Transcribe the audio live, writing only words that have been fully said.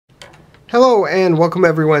Hello and welcome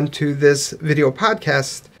everyone to this video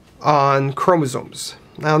podcast on chromosomes.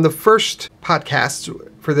 Now in the first podcast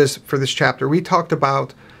for this chapter, we talked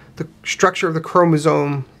about the structure of the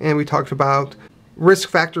chromosome and we talked about risk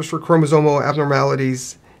factors for chromosomal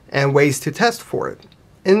abnormalities and ways to test for it.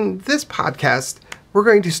 In this podcast, we're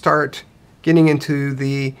going to start getting into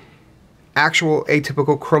the actual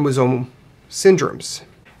atypical chromosome syndromes.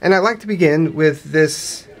 And I'd like to begin with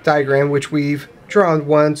this diagram, which we've drawn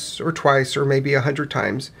once or twice or maybe 100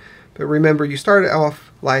 times. But remember, you start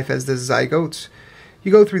off life as the zygotes.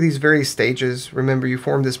 You go through these various stages. Remember, you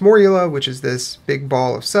form this morula, which is this big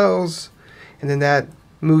ball of cells, and then that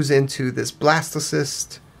moves into this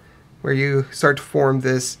blastocyst, where you start to form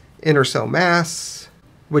this inner cell mass,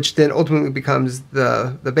 which then ultimately becomes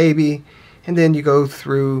the baby. And then you go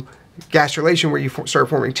through gastrulation, where you start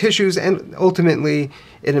forming tissues, and ultimately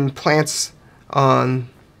it implants on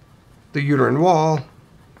the uterine wall,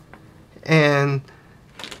 and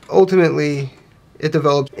ultimately it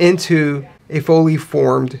develops into a fully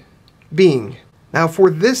formed being. Now, for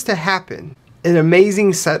this to happen, an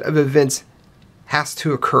amazing set of events has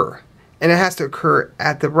to occur, and it has to occur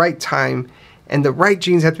at the right time, and the right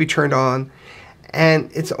genes have to be turned on,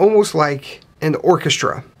 and it's almost like an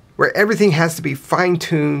orchestra where everything has to be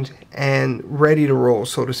fine-tuned and ready to roll,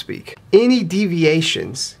 so to speak. Any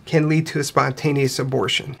deviations can lead to a spontaneous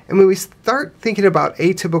abortion. And when we start thinking about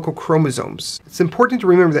atypical chromosomes, it's important to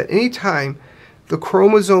remember that anytime the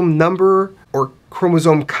chromosome number or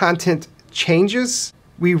chromosome content changes,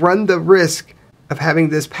 we run the risk of having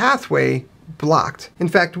this pathway blocked. In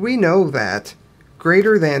fact, we know that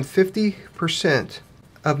greater than 50%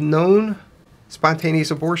 of known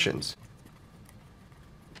spontaneous abortions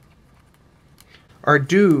are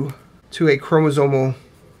due to a chromosomal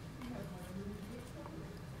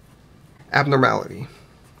abnormality.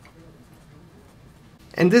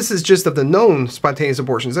 And this is just of the known spontaneous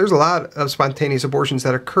abortions. There's a lot of spontaneous abortions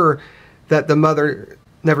that occur that the mother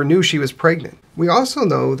never knew she was pregnant. We also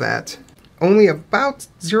know that only about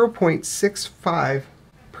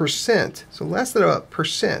 0.65%, so less than a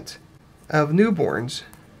percent, of newborns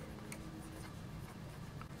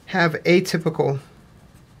have atypical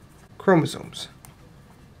chromosomes.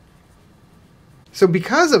 So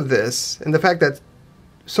because of this, and the fact that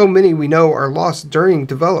so many we know are lost during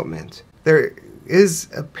development, there is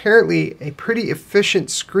apparently a pretty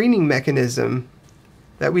efficient screening mechanism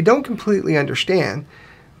that we don't completely understand,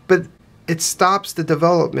 but it stops the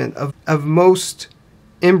development of most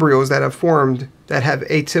embryos that have formed that have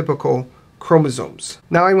atypical chromosomes.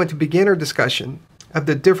 Now I want to begin our discussion of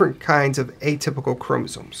the different kinds of atypical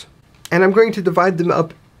chromosomes. And I'm going to divide them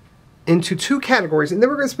up into two categories, and then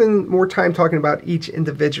we're going to spend more time talking about each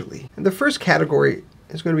individually. And the first category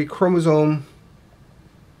is going to be chromosome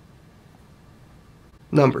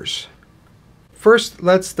numbers. First,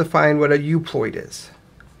 let's define what a euploid is.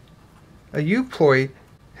 A euploid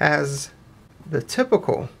has the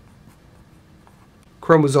typical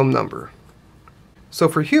chromosome number. So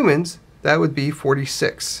for humans, that would be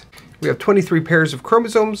 46. We have 23 pairs of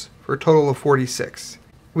chromosomes for a total of 46.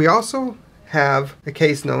 We also have a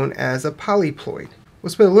case known as a polyploid. We'll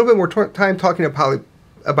spend a little bit more time talking about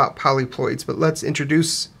polyploids, but let's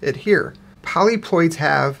introduce it here. Polyploids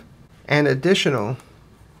have an additional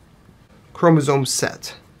chromosome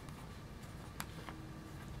set.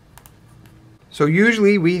 So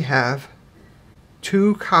usually we have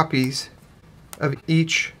 2 copies of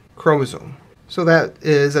each chromosome. So that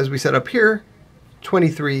is, as we set up here,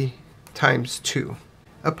 23 times 2.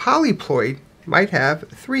 A polyploid might have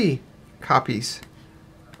 3 copies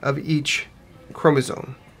of each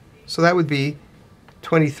chromosome. So that would be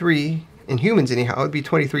 23, in humans anyhow, it would be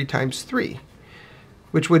 23 times 3,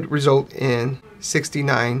 which would result in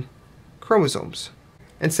 69 chromosomes.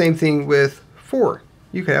 And same thing with 4.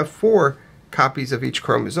 You could have 4 copies of each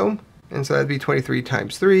chromosome, and so that would be 23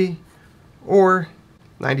 times 3, or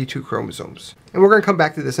 92 chromosomes. And we're going to come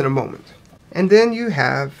back to this in a moment. And then you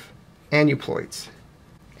have aneuploids.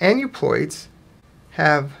 Aneuploids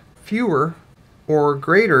have fewer or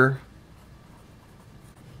greater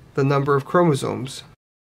the number of chromosomes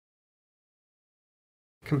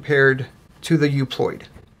compared to the euploid.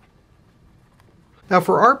 Now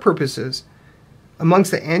for our purposes,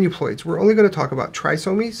 amongst the aneuploids, we're only going to talk about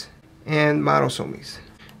trisomies and monosomies.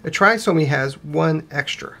 A trisomy has 1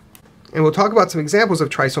 extra. And we'll talk about some examples of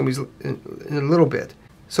trisomies in a little bit.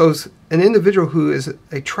 So an individual who is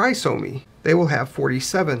a trisomy, they will have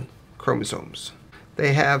 47 chromosomes.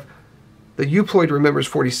 They have, the euploid, remember, is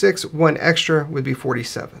 46, 1 extra would be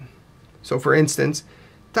 47. So for instance,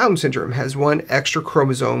 Down syndrome has 1 extra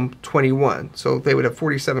chromosome, 21. So they would have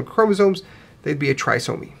 47 chromosomes, they'd be a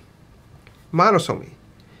trisomy. monosomy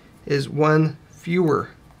is one fewer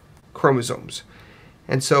chromosomes.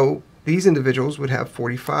 And so these individuals would have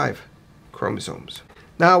 45 chromosomes.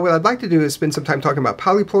 Now what I'd like to do is spend some time talking about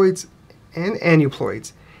polyploids and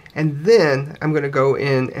aneuploids, and then I'm going to go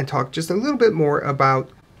in and talk just a little bit more about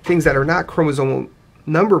things that are not chromosomal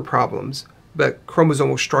number problems, but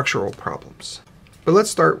chromosomal structural problems. But let's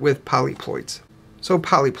start with polyploids. So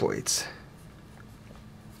polyploids.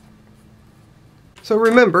 So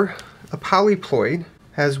remember, a polyploid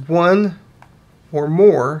has one or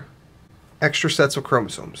more extra sets of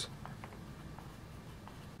chromosomes.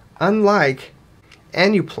 Unlike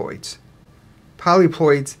aneuploids,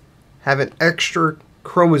 polyploids have an extra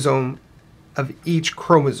chromosome of each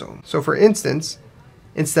chromosome. So for instance,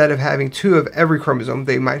 instead of having 2 of every chromosome,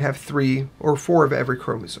 they might have 3 or 4 of every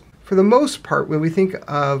chromosome. For the most part, when we think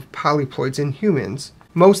of polyploids in humans,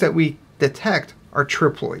 most that we detect are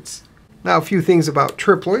triploids. Now, a few things about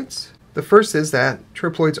triploids. The first is that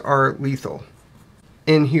triploids are lethal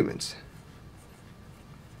in humans.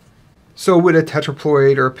 So would a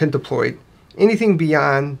tetraploid or a pentaploid. Anything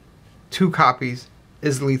beyond 2 copies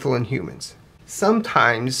is lethal in humans.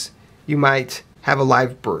 Sometimes you might have a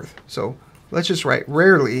live birth. So let's just write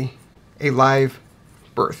rarely a live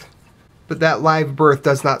birth. But that live birth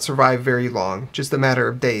does not survive very long, just a matter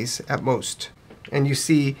of days at most. And you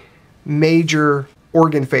see major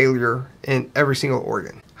organ failure in every single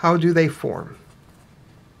organ. How do they form?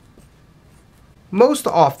 Most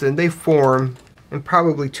often they form, and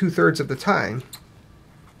probably 2/3 of the time,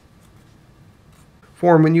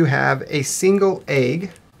 form when you have a single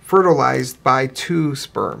egg fertilized by 2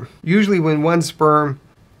 sperm. Usually when one sperm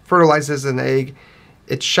fertilizes an egg,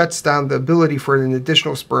 it shuts down the ability for an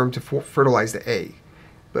additional sperm to fertilize the egg.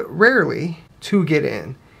 But rarely 2 get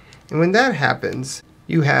in. And when that happens,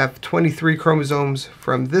 you have 23 chromosomes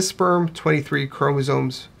from this sperm, 23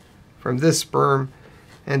 chromosomes from this sperm,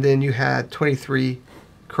 and then you had 23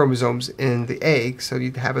 chromosomes in the egg, so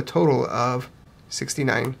you'd have a total of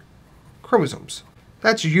 69 chromosomes.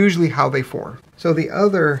 That's usually how they form. So the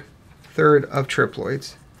other third of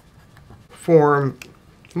triploids form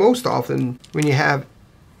most often when you have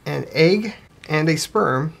an egg and a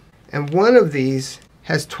sperm, and one of these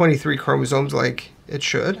has 23 chromosomes like it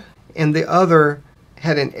should, and the other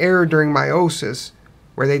had an error during meiosis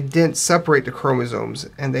where they didn't separate the chromosomes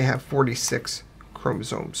and they have 46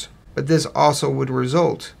 chromosomes. But this also would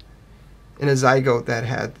result in a zygote that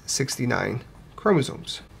had 69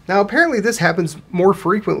 chromosomes. Now apparently this happens more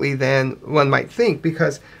frequently than one might think,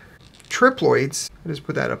 because triploids, I'll just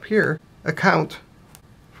put that up here, account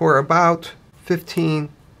for about 15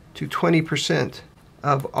 to 20%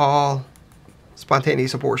 of all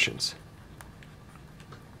spontaneous abortions.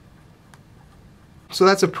 So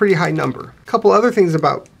that's a pretty high number. A couple other things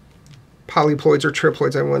about polyploids or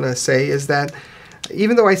triploids I want to say is that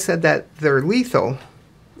even though I said that they're lethal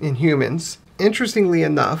in humans, interestingly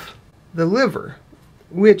enough, the liver,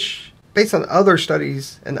 which based on other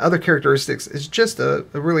studies and other characteristics is just a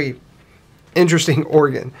really interesting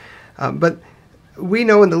organ. But we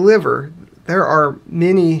know in the liver there are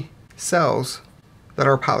many cells that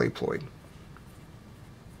are polyploid.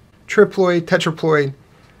 Triploid, tetraploid,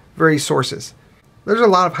 various sources. There's a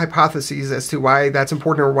lot of hypotheses as to why that's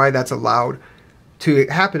important or why that's allowed to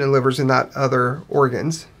happen in livers and not other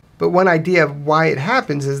organs. But one idea of why it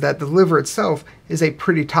happens is that the liver itself is a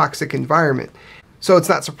pretty toxic environment. So it's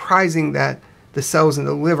not surprising that the cells in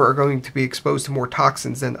the liver are going to be exposed to more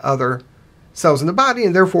toxins than other cells in the body,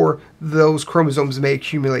 and therefore those chromosomes may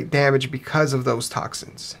accumulate damage because of those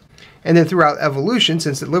toxins. And then throughout evolution,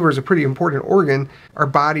 since the liver is a pretty important organ, our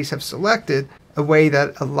bodies have selected a way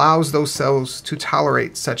that allows those cells to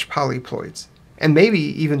tolerate such polyploids, and maybe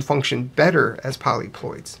even function better as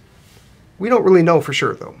polyploids. We don't really know for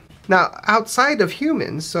sure though. Now outside of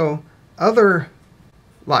humans, so other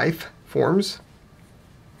life forms,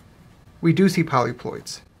 we do see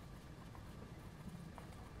polyploids.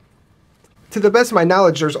 To the best of my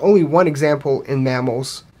knowledge, there's only one example in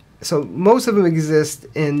mammals. So most of them exist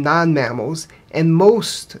in non-mammals, and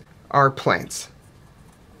most are plants.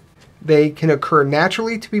 They can occur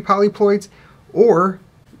naturally to be polyploids, or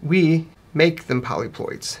we make them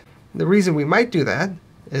polyploids. The reason we might do that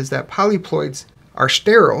is that polyploids are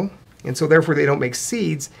sterile, and so therefore they don't make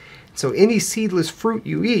seeds. So any seedless fruit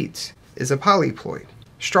you eat is a polyploid.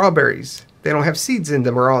 Strawberries, they don't have seeds in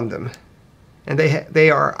them or on them. And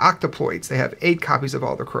they are octoploids. They have 8 copies of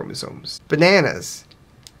all the chromosomes. Bananas,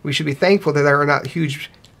 we should be thankful that there are not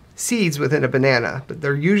huge seeds within a banana, but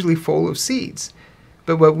they're usually full of seeds.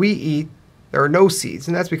 But what we eat, there are no seeds,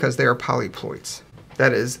 and that's because they are polyploids.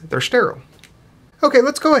 That is, they're sterile. Okay,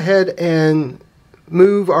 let's go ahead and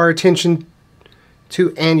move our attention to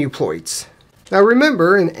aneuploids. Now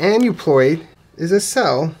remember, an aneuploid is a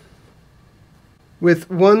cell with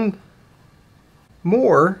one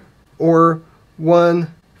more or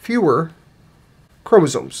one fewer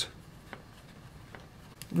chromosomes.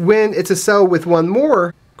 When it's a cell with one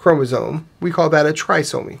more chromosome, we call that a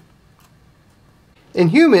trisomy. In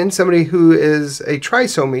humans, somebody who is a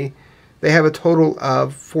trisomy, they have a total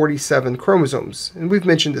of 47 chromosomes. And we've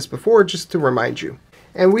mentioned this before, just to remind you.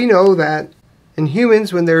 And we know that in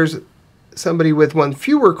humans, when there's somebody with one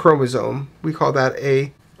fewer chromosome, we call that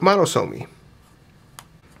a monosomy.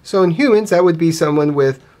 So in humans, that would be someone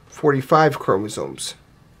with 45 chromosomes.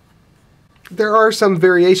 There are some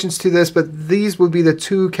variations to this, but these would be the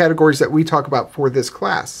two categories that we talk about for this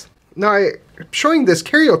class. Now, I'm showing this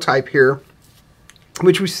karyotype here,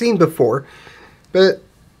 which we've seen before, but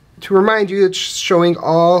to remind you, it's showing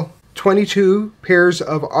all 22 pairs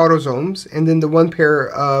of autosomes and then the one pair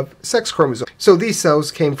of sex chromosomes. So these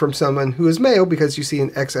cells came from someone who is male because you see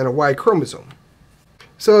an X and a Y chromosome.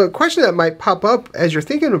 So a question that might pop up as you're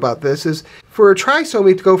thinking about this is, for a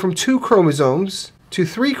trisomy to go from 2 chromosomes to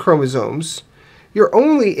 3 chromosomes, you're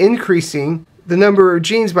only increasing the number of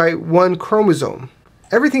genes by 1 chromosome.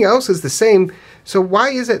 Everything else is the same, so why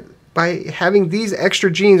is it by having these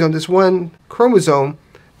extra genes on this one chromosome,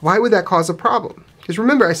 why would that cause a problem? Because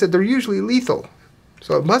remember, I said they're usually lethal,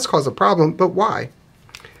 so it must cause a problem, but why?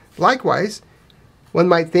 Likewise, one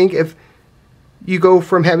might think if you go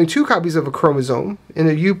from having 2 copies of a chromosome in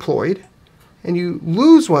a euploid, and you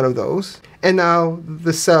lose one of those, and now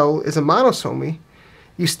the cell is a monosomy,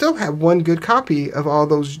 you still have one good copy of all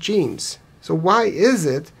those genes. So why is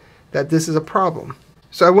it that this is a problem?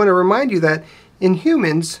 So I want to remind you that in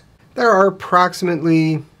humans, there are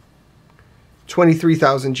approximately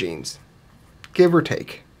 23,000 genes, give or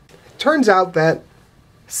take. Turns out that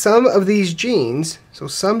some of these genes, so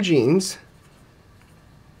some genes,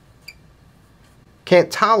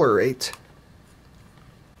 can't tolerate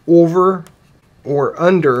over or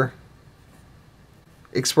under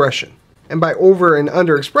expression. And by over and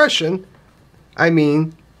under expression, I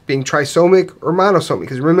mean being trisomic or monosomic.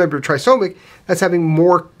 Because remember, trisomic, that's having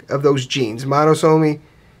more of those genes. Monosomy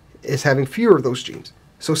is having fewer of those genes.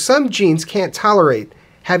 So some genes can't tolerate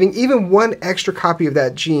having even one extra copy of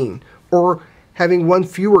that gene or having one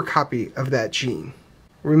fewer copy of that gene.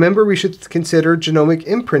 Remember, we should consider genomic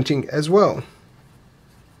imprinting as well.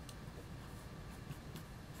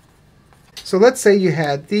 So let's say you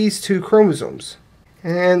had these 2 chromosomes.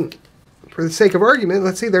 And for the sake of argument,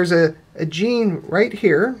 let's say there's a gene right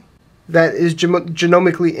here that is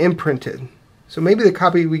genomically imprinted. So maybe the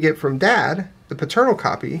copy we get from dad, the paternal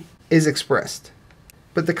copy, is expressed.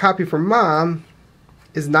 But the copy from mom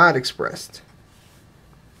is not expressed.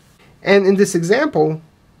 And in this example,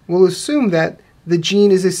 we'll assume that the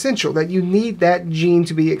gene is essential, that you need that gene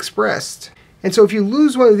to be expressed. And so if you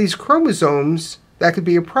lose one of these chromosomes, that could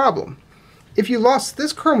be a problem. If you lost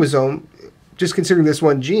this chromosome, just considering this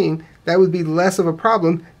one gene, that would be less of a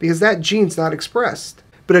problem because that gene's not expressed.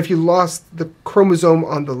 But if you lost the chromosome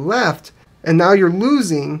on the left, and now you're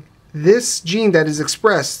losing this gene that is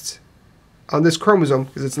expressed on this chromosome,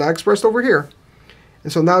 because it's not expressed over here,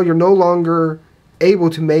 and so now you're no longer able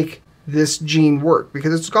to make this gene work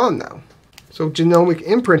because it's gone now. So genomic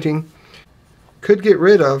imprinting could get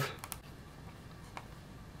rid of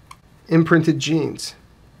imprinted genes.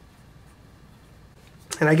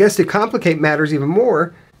 And I guess to complicate matters even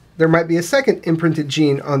more, there might be a second imprinted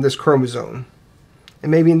gene on this chromosome.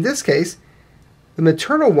 And maybe in this case, the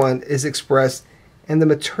maternal one is expressed and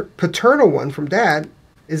the paternal one from dad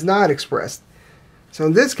is not expressed. So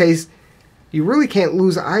in this case, you really can't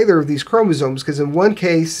lose either of these chromosomes, because in one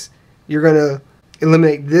case, you're going to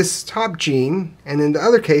eliminate this top gene, and in the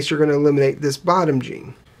other case, you're going to eliminate this bottom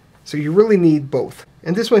gene. So you really need both.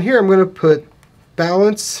 And this one here, I'm going to put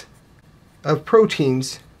balance of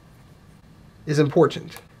proteins is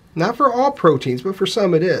important. Not for all proteins, but for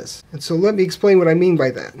some it is. And so let me explain what I mean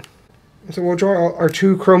by that. And so we'll draw our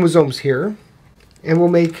 2 chromosomes here, and we'll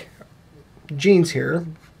make genes here.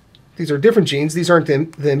 These are different genes. These aren't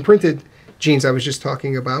the imprinted genes I was just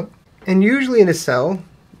talking about. And usually in a cell,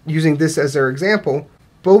 using this as our example,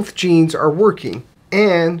 both genes are working,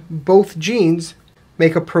 and both genes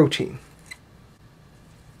make a protein.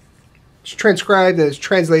 It's transcribed and it's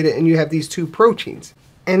translated, and you have these 2 proteins.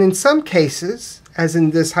 And in some cases, as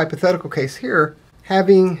in this hypothetical case here,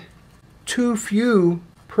 having too few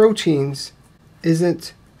proteins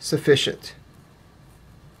isn't sufficient,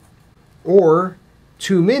 or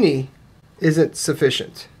too many isn't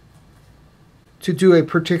sufficient to do a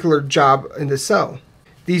particular job in the cell.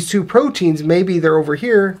 These 2 proteins, maybe they're over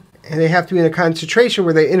here and they have to be in a concentration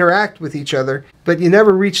where they interact with each other, but you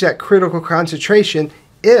never reach that critical concentration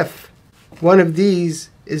if one of these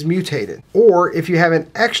is mutated. Or if you have an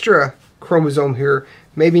extra chromosome here,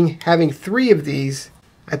 maybe having 3 of these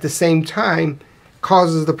at the same time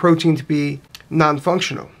causes the protein to be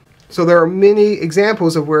non-functional. So there are many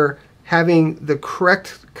examples of where having the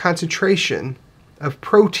correct concentration of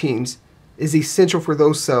proteins is essential for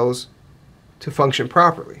those cells to function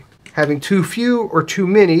properly. Having too few or too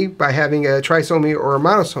many by having a trisomy or a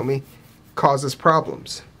monosomy causes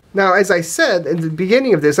problems. Now, as I said in the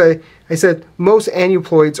beginning of this, I said most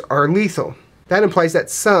aneuploids are lethal. That implies that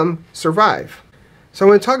some survive. So I'm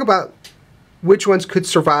going to talk about which ones could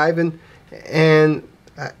survive and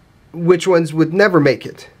which ones would never make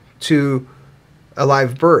it to a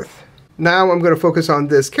live birth. Now I'm going to focus on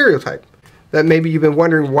this karyotype that maybe you've been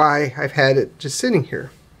wondering why I've had it just sitting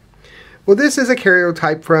here. Well, this is a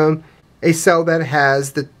karyotype from a cell that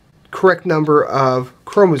has the correct number of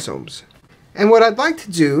chromosomes. And what I'd like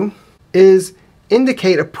to do is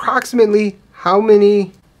indicate approximately how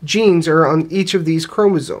many genes are on each of these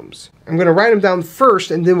chromosomes. I'm going to write them down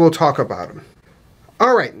first and then we'll talk about them.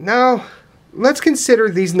 All right, now let's consider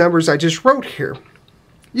these numbers I just wrote here.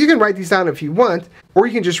 You can write these down if you want, or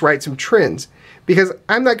you can just write some trends, because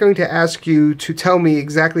I'm not going to ask you to tell me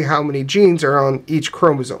exactly how many genes are on each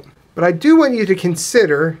chromosome. But I do want you to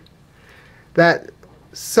consider that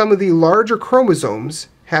some of the larger chromosomes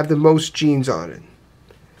have the most genes on it.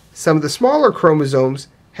 Some of the smaller chromosomes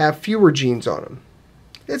have fewer genes on them.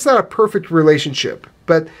 It's not a perfect relationship,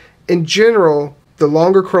 but in general, the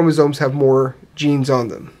longer chromosomes have more genes on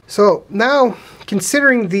them. So now,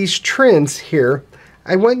 considering these trends here,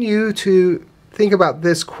 I want you to think about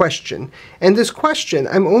this question. And this question,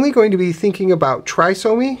 I'm only going to be thinking about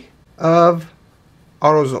trisomy of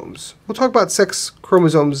autosomes. We'll talk about sex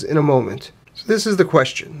chromosomes in a moment. So this is the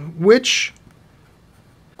question. Which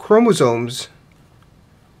chromosomes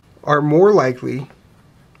are more likely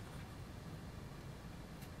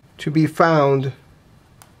to be found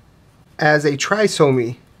as a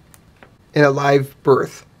trisomy in a live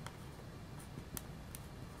birth?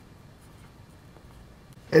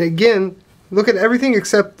 And again, look at everything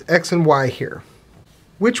except X and Y here.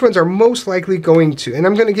 Which ones are most likely going to? And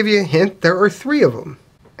I'm going to give you a hint, there are 3 of them.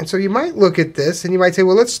 And so you might look at this and you might say,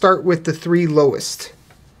 well, let's start with the 3 lowest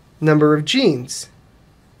number of genes.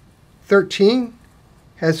 13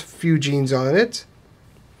 has few genes on it.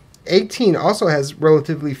 18 also has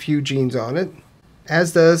relatively few genes on it,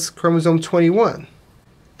 as does chromosome 21.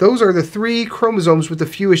 Those are the 3 chromosomes with the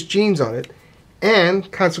fewest genes on it, and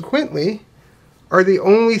consequently are the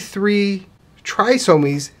only 3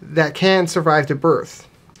 trisomies that can survive to birth.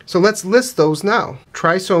 So let's list those now.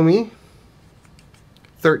 Trisomy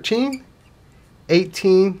 13,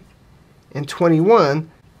 18, and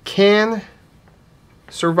 21 can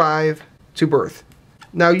survive to birth.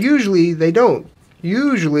 Now usually they don't.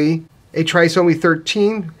 Usually a trisomy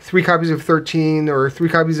 13, 3 copies of 13, or 3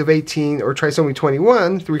 copies of 18, or trisomy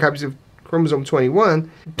 21, 3 copies of chromosome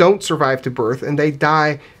 21, don't survive to birth, and they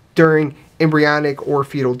die during embryonic or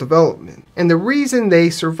fetal development. And the reason they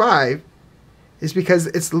survive is because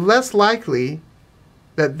it's less likely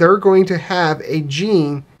that they're going to have a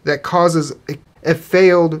gene that causes a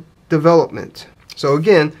failed development. So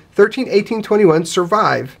again, 13, 18, 21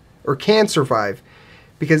 survive, or can survive,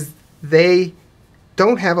 because they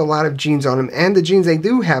don't have a lot of genes on them, and the genes they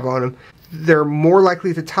do have on them, they're more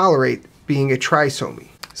likely to tolerate being a trisomy.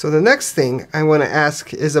 So the next thing I want to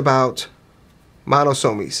ask is about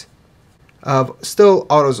monosomies of still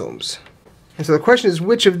autosomes. And so the question is,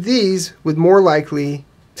 which of these would more likely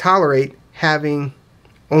tolerate having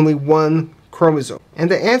only 1 chromosome? And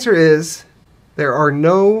the answer is there are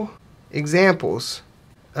no examples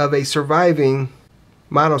of a surviving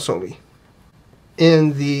monosomy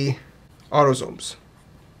in the autosomes.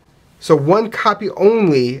 So 1 copy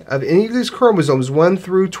only of any of these chromosomes, 1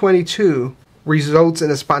 through 22, results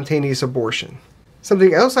in a spontaneous abortion.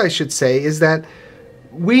 Something else I should say is that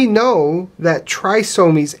we know that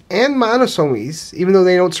trisomies and monosomies, even though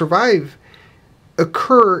they don't survive,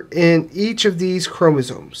 occur in each of these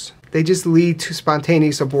chromosomes. They just lead to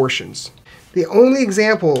spontaneous abortions. The only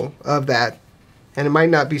example of that, and it might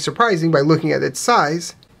not be surprising by looking at its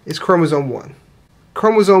size, is chromosome 1.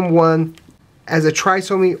 Chromosome 1, as a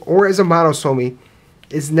trisomy or as a monosomy,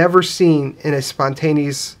 is never seen in a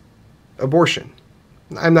spontaneous abortion.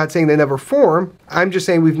 I'm not saying they never form, I'm just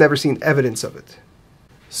saying we've never seen evidence of it.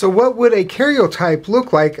 So what would a karyotype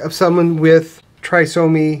look like of someone with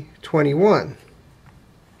trisomy 21?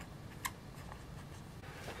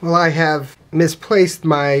 Well, I have misplaced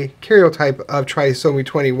my karyotype of trisomy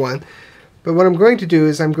 21, But what I'm going to do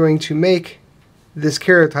is I'm going to make this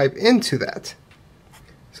karyotype into that.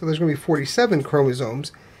 So there's going to be 47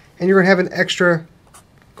 chromosomes, and you're going to have an extra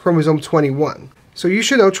chromosome 21. So you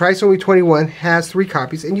should know trisomy 21 has 3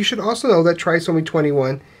 copies, and you should also know that trisomy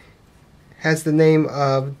 21 has the name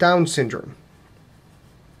of Down syndrome.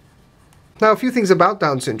 Now, a few things about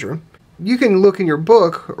Down syndrome. You can look in your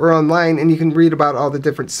book or online and you can read about all the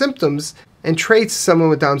different symptoms and traits someone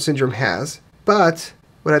with Down syndrome has. But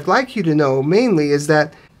what I'd like you to know mainly is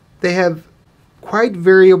that they have quite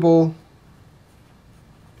variable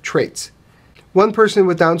traits. One person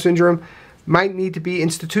with Down syndrome might need to be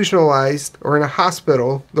institutionalized or in a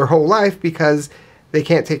hospital their whole life because they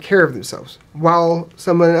can't take care of themselves, while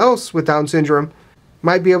someone else with Down syndrome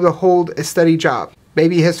might be able to hold a steady job.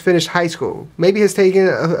 Maybe he has finished high school, maybe has taken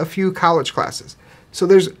a few college classes. So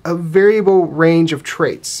there's a variable range of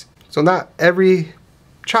traits. So not every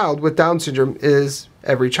child with Down syndrome is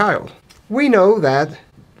every child. We know that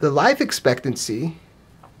the life expectancy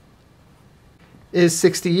is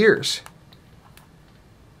 60 years.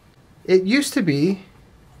 It used to be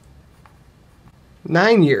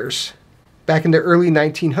 9 years back in the early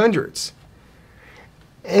 1900s.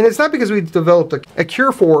 And it's not because we developed a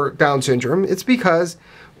cure for Down syndrome, it's because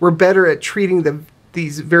we're better at treating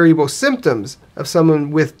these variable symptoms of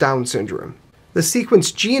someone with Down syndrome. The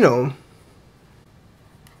sequenced genome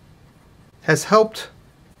has helped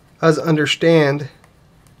us understand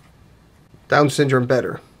Down syndrome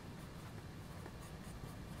better.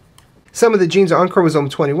 Some of the genes on chromosome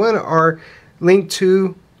 21 are linked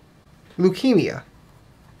to leukemia.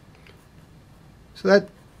 So that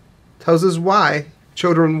tells us why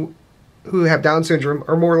children who have Down syndrome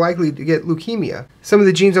are more likely to get leukemia. Some of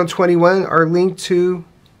the genes on 21 are linked to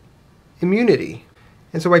immunity.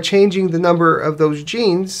 And so by changing the number of those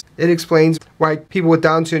genes, it explains why people with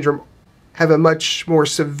Down syndrome have a much more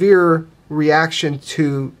severe reaction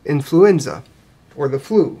to influenza or the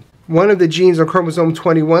flu. One of the genes on chromosome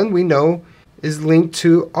 21 we know is linked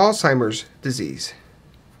to Alzheimer's disease,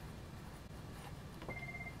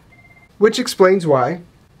 which explains why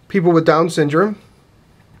people with Down syndrome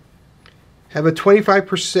have a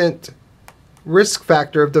 25% risk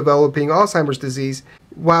factor of developing Alzheimer's disease,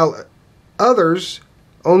 while others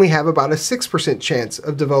only have about a 6% chance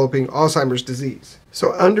of developing Alzheimer's disease.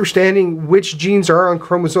 So understanding which genes are on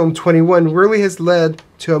chromosome 21 really has led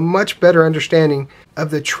to a much better understanding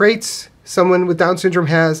of the traits someone with Down syndrome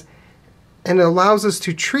has, and it allows us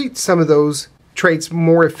to treat some of those traits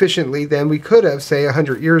more efficiently than we could have, say,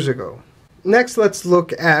 100 years ago. Next, let's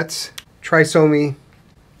look at trisomy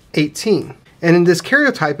 18. And in this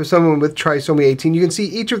karyotype of someone with trisomy 18, you can see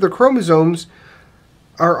each of the chromosomes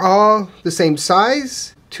are all the same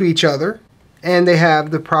size to each other, and they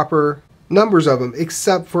have the proper numbers of them,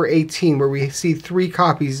 except for 18, where we see 3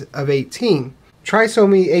 copies of 18.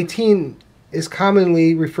 Trisomy 18 is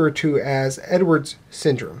commonly referred to as Edwards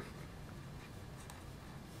syndrome.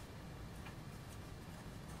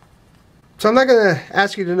 So I'm not going to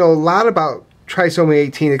ask you to know a lot about trisomy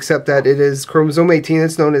 18, except that it is chromosome 18.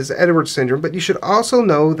 It's known as Edwards syndrome, but you should also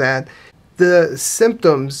know that the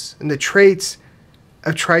symptoms and the traits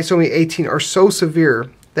of trisomy 18 are so severe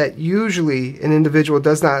that usually an individual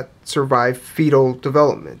does not survive fetal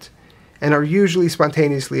development and are usually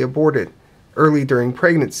spontaneously aborted early during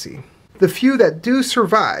pregnancy. The few that do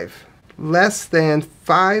survive, less than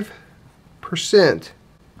 5%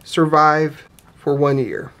 survive for 1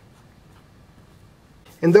 year.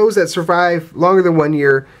 And those that survive longer than 1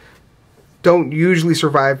 year don't usually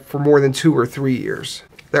survive for more than 2 or 3 years.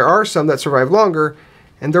 There are some that survive longer,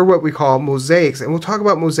 and they're what we call mosaics. And we'll talk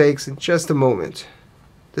about mosaics in just a moment.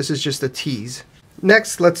 This is just a tease.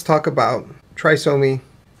 Next, let's talk about trisomy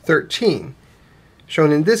 13,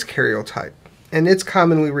 shown in this karyotype. And it's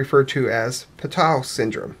commonly referred to as Atypical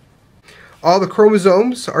syndrome. All the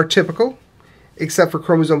chromosomes are typical, except for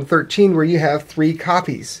chromosome 13, where you have 3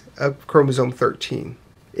 copies of chromosome 13.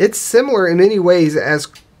 It's similar in many ways as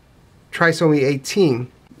trisomy 18.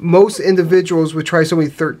 Most individuals with trisomy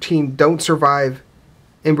 13 don't survive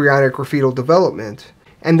embryonic or fetal development,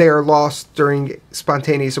 and they are lost during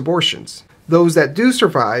spontaneous abortions. Those that do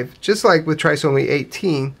survive, just like with trisomy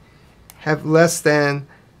 18, have less than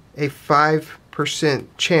a 5%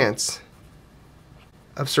 chance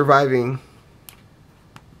of surviving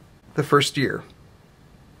the first year.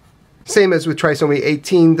 Same as with trisomy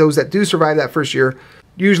 18, those that do survive that first year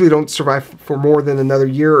usually don't survive for more than another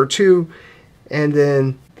year or 2, and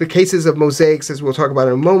then the cases of mosaics, as we'll talk about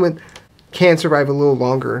in a moment, can survive a little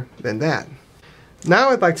longer than that. Now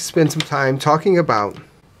I'd like to spend some time talking about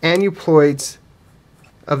aneuploids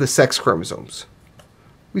of the sex chromosomes.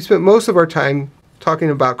 We spent most of our time talking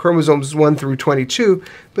about chromosomes 1 through 22,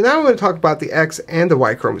 but now I'm going to talk about the X and the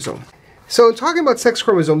Y chromosome. So in talking about sex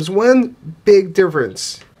chromosomes, one big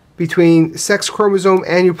difference between sex chromosome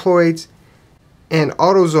aneuploids and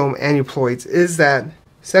autosome aneuploids is that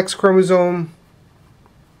sex chromosome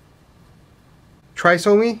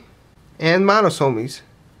trisomy and monosomies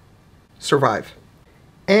survive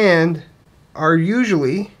and are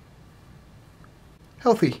usually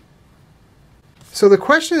healthy. So the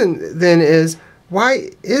question then is, why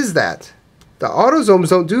is that? The autosomes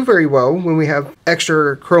don't do very well when we have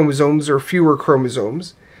extra chromosomes or fewer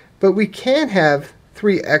chromosomes, but we can have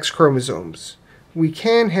 3 X chromosomes. We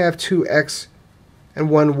can have 2 X and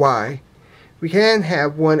 1 Y. We can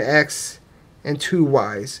have 1 X and 2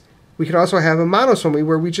 Ys. We can also have a monosomy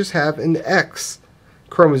where we just have an X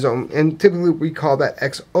chromosome, and typically we call that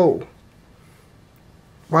XO.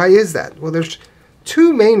 Why is that? Well, there's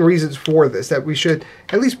 2 main reasons for this that we should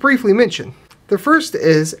at least briefly mention. The first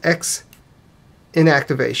is X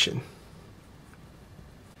inactivation.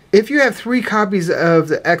 If you have 3 copies of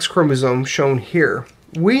the X chromosome shown here,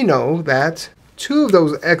 we know that 2 of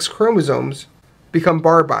those X chromosomes become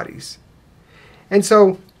bar bodies. And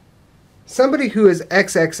so somebody who is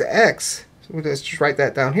XXX, so let's just write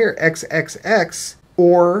that down here, XXX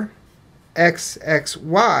or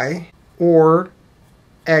XXY or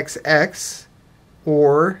XX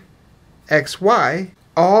or XY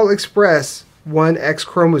all express 1 X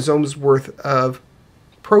chromosome's worth of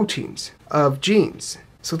proteins, of genes.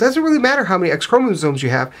 So it doesn't really matter how many X chromosomes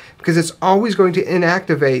you have, because it's always going to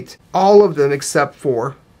inactivate all of them except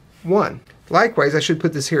for 1. Likewise, I should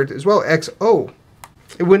put this here as well, XO.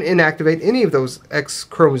 It wouldn't inactivate any of those X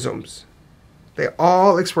chromosomes. They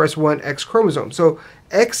all express 1 X chromosome. So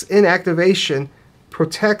X inactivation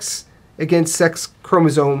protects against sex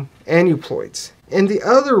chromosome aneuploids. And the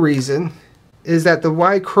other reason is that the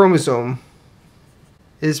Y chromosome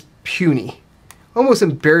is puny, almost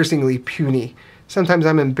embarrassingly puny. Sometimes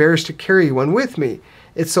I'm embarrassed to carry one with me.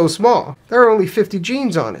 It's so small. There are only 50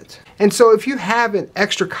 genes on it. And so if you have an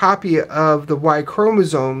extra copy of the Y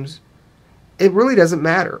chromosomes, it really doesn't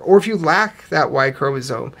matter. Or if you lack that Y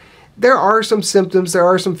chromosome, there are some symptoms, there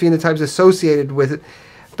are some phenotypes associated with it,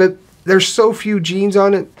 but there's so few genes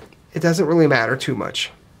on it, it doesn't really matter too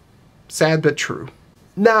much. Sad but true.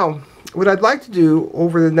 Now, what I'd like to do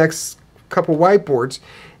over the next couple whiteboards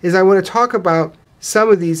is I want to talk about some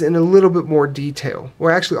of these in a little bit more detail,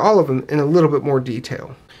 or actually all of them in a little bit more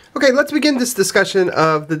detail. Okay, let's begin this discussion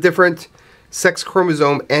of the different sex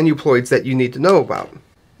chromosome aneuploids that you need to know about.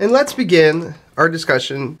 And let's begin our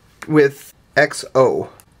discussion with XO,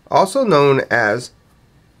 also known as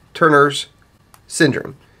Turner's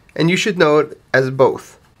syndrome, and you should know it as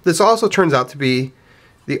both. This also turns out to be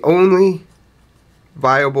the only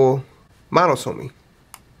viable monosomy.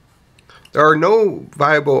 There are no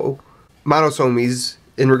viable monosomies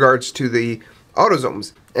in regards to the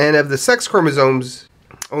autosomes, and of the sex chromosomes,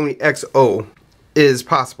 only XO is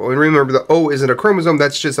possible. And remember, the O isn't a chromosome,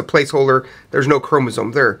 that's just a placeholder. There's no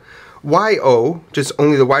chromosome there. YO, just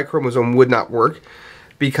only the Y chromosome, would not work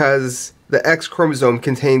because the X chromosome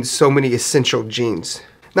contains so many essential genes.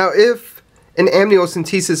 Now, if an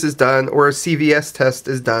amniocentesis is done or a CVS test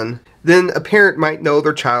is done, then a parent might know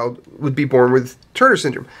their child would be born with Turner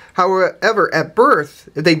syndrome. However, at birth,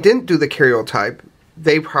 if they didn't do the karyotype,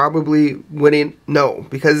 they probably wouldn't know,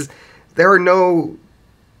 because there are no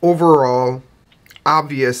overall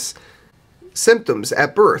obvious symptoms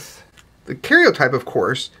at birth. The karyotype, of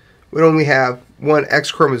course, would only have 1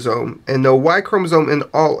 X chromosome and no Y chromosome, and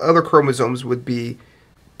all other chromosomes would be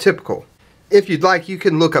typical. If you'd like, you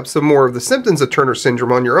can look up some more of the symptoms of Turner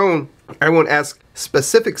syndrome on your own. I won't ask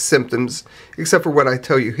specific symptoms except for what I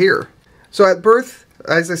tell you here. So at birth,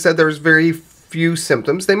 as I said, there's very few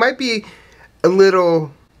symptoms. They might be a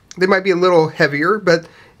little heavier, but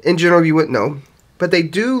in general you wouldn't know. But they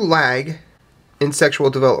do lag in sexual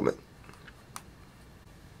development.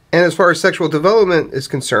 And as far as sexual development is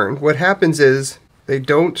concerned, what happens is they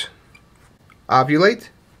don't ovulate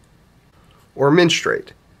or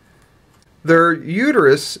menstruate. Their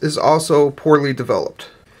uterus is also poorly developed,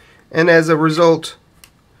 and as a result,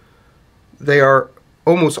 they are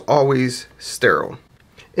almost always sterile.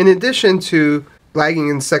 In addition to lagging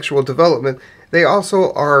in sexual development, they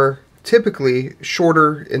also are typically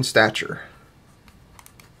shorter in stature.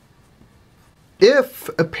 If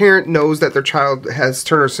a parent knows that their child has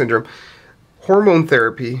Turner syndrome, hormone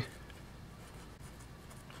therapy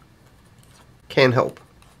can help.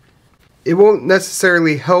 It won't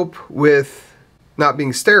necessarily help with not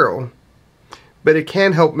being sterile, but it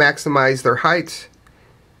can help maximize their height,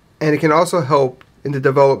 and it can also help in the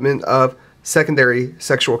development of secondary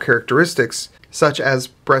sexual characteristics such as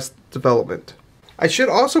breast development. I should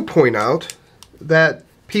also point out that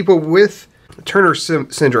people with Turner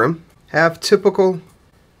syndrome have typical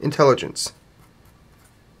intelligence.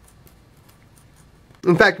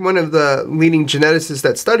 In fact, one of the leading geneticists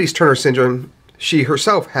that studies Turner syndrome, she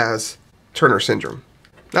herself has Turner syndrome.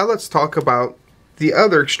 Now let's talk about the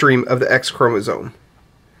other extreme of the X chromosome,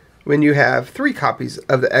 when you have 3 copies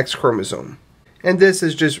of the X chromosome. And this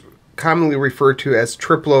is just commonly referred to as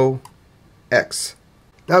triplo X.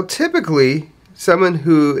 Now typically, someone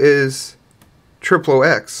who is triplo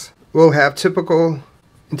X will have typical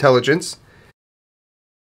intelligence,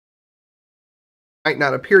 might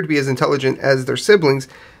not appear to be as intelligent as their siblings,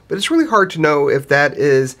 but it's really hard to know if that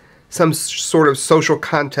is some sort of social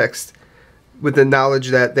context with the knowledge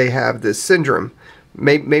that they have this syndrome.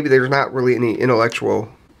 Maybe there's not really any intellectual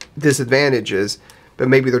disadvantages, but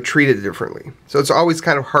maybe they're treated differently. So it's always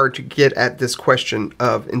kind of hard to get at this question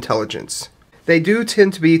of intelligence. They do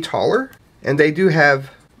tend to be taller, and they do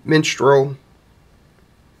have menstrual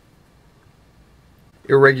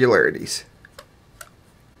irregularities.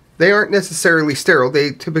 They aren't necessarily sterile.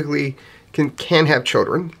 They typically can have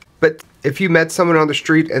children. But if you met someone on the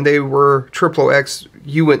street and they were triplo X,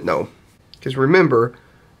 you wouldn't know. Because remember,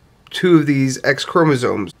 2 of these X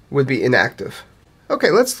chromosomes would be inactive.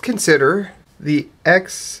 Okay, let's consider the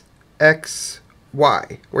XXY,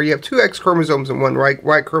 where you have 2 X chromosomes and 1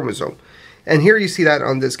 Y chromosome. And here you see that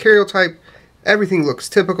on this karyotype, everything looks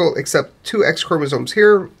typical except 2 X chromosomes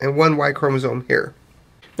here and 1 Y chromosome here.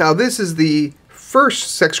 Now this is the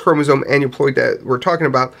first sex chromosome aneuploid that we're talking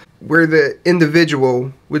about, where the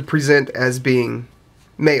individual would present as being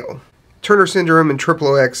male. Turner syndrome and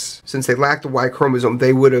triplo X, since they lack the Y chromosome,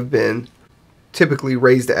 they would have been typically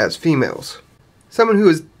raised as females. Someone who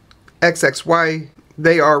is XXY,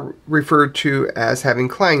 they are referred to as having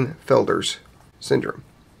Klinefelter's syndrome.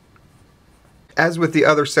 As with the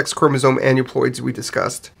other sex chromosome aneuploids we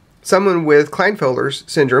discussed, someone with Klinefelter's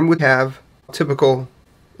syndrome would have typical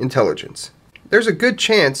intelligence. There's a good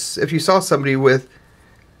chance if you saw somebody with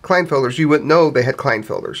Klinefelter's, you wouldn't know they had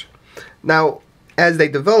Klinefelter's. Now, as they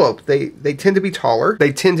develop, they tend to be taller.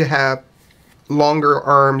 They tend to have longer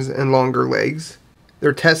arms and longer legs.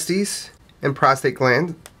 Their testes and prostate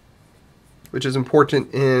gland, which is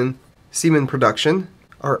important in semen production,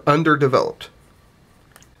 are underdeveloped.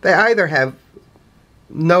 They either have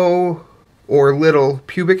no or little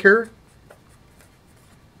pubic hair,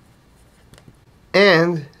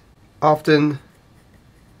 and often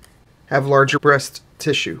have larger breast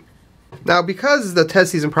tissue. Now, because the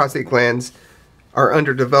testes and prostate glands are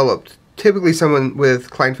underdeveloped, typically someone with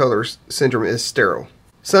Klinefelter's syndrome is sterile.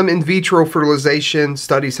 Some in vitro fertilization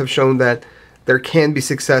studies have shown that there can be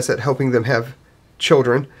success at helping them have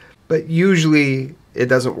children, but usually it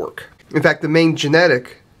doesn't work. In fact, the main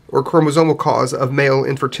genetic or chromosomal cause of male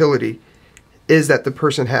infertility is that the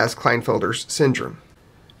person has Klinefelter's syndrome.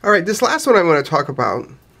 All right, this last one I want to talk about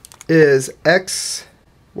is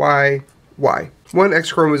XYY. 1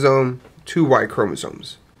 X chromosome, 2 Y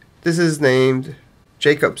chromosomes. This is named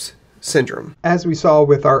Jacob's syndrome. As we saw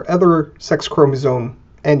with our other sex chromosome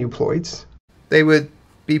aneuploids, they would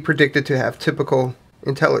be predicted to have typical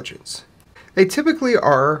intelligence. They typically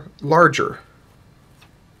are larger.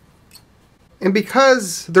 And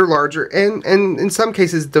because they're larger and in some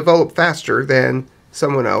cases develop faster than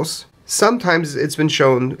someone else, sometimes it's been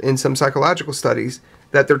shown in some psychological studies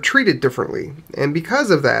that they're treated differently. And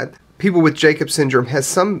because of that, people with Jacob's syndrome have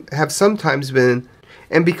sometimes been,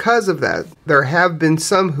 and because of that, there have been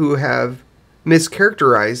some who have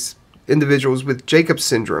mischaracterized individuals with Jacob's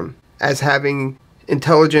syndrome as having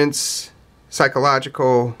intelligence,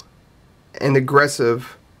 psychological, and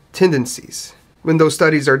aggressive tendencies. When those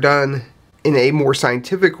studies are done in a more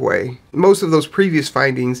scientific way, most of those previous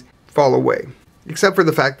findings fall away. Except for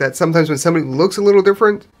the fact that sometimes when somebody looks a little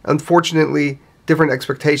different, unfortunately, different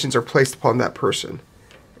expectations are placed upon that person.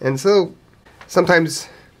 And so sometimes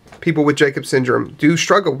people with Jacob's syndrome do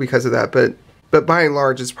struggle because of that, but by and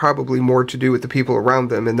large, it's probably more to do with the people around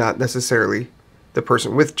them and not necessarily the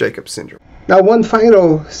person with Jacob's syndrome. Now, one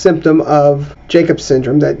final symptom of Jacob's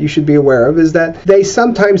syndrome that you should be aware of is that they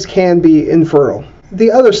sometimes can be infertile. The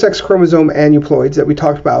other sex chromosome aneuploids that we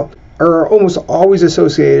talked about are almost always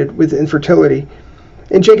associated with infertility.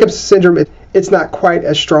 In Jacob's syndrome, it's not quite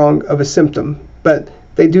as strong of a symptom, but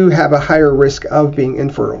they do have a higher risk of being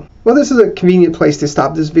infertile. Well, this is a convenient place to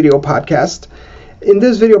stop this video podcast. In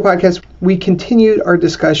this video podcast, we continued our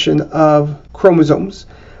discussion of chromosomes,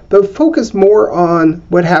 but focused more on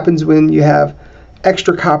what happens when you have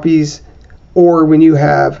extra copies or when you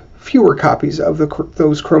have fewer copies of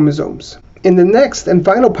those chromosomes. In the next and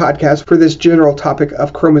final podcast for this general topic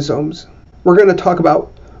of chromosomes, we're going to talk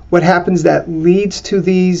about what happens that leads to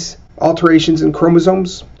these alterations in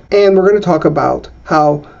chromosomes, and we're going to talk about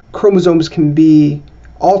how chromosomes can be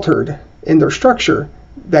altered in their structure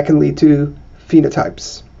that can lead to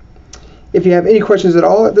phenotypes. If you have any questions at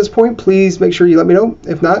all at this point, please make sure you let me know.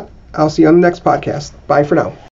 If not, I'll see you on the next podcast. Bye for now.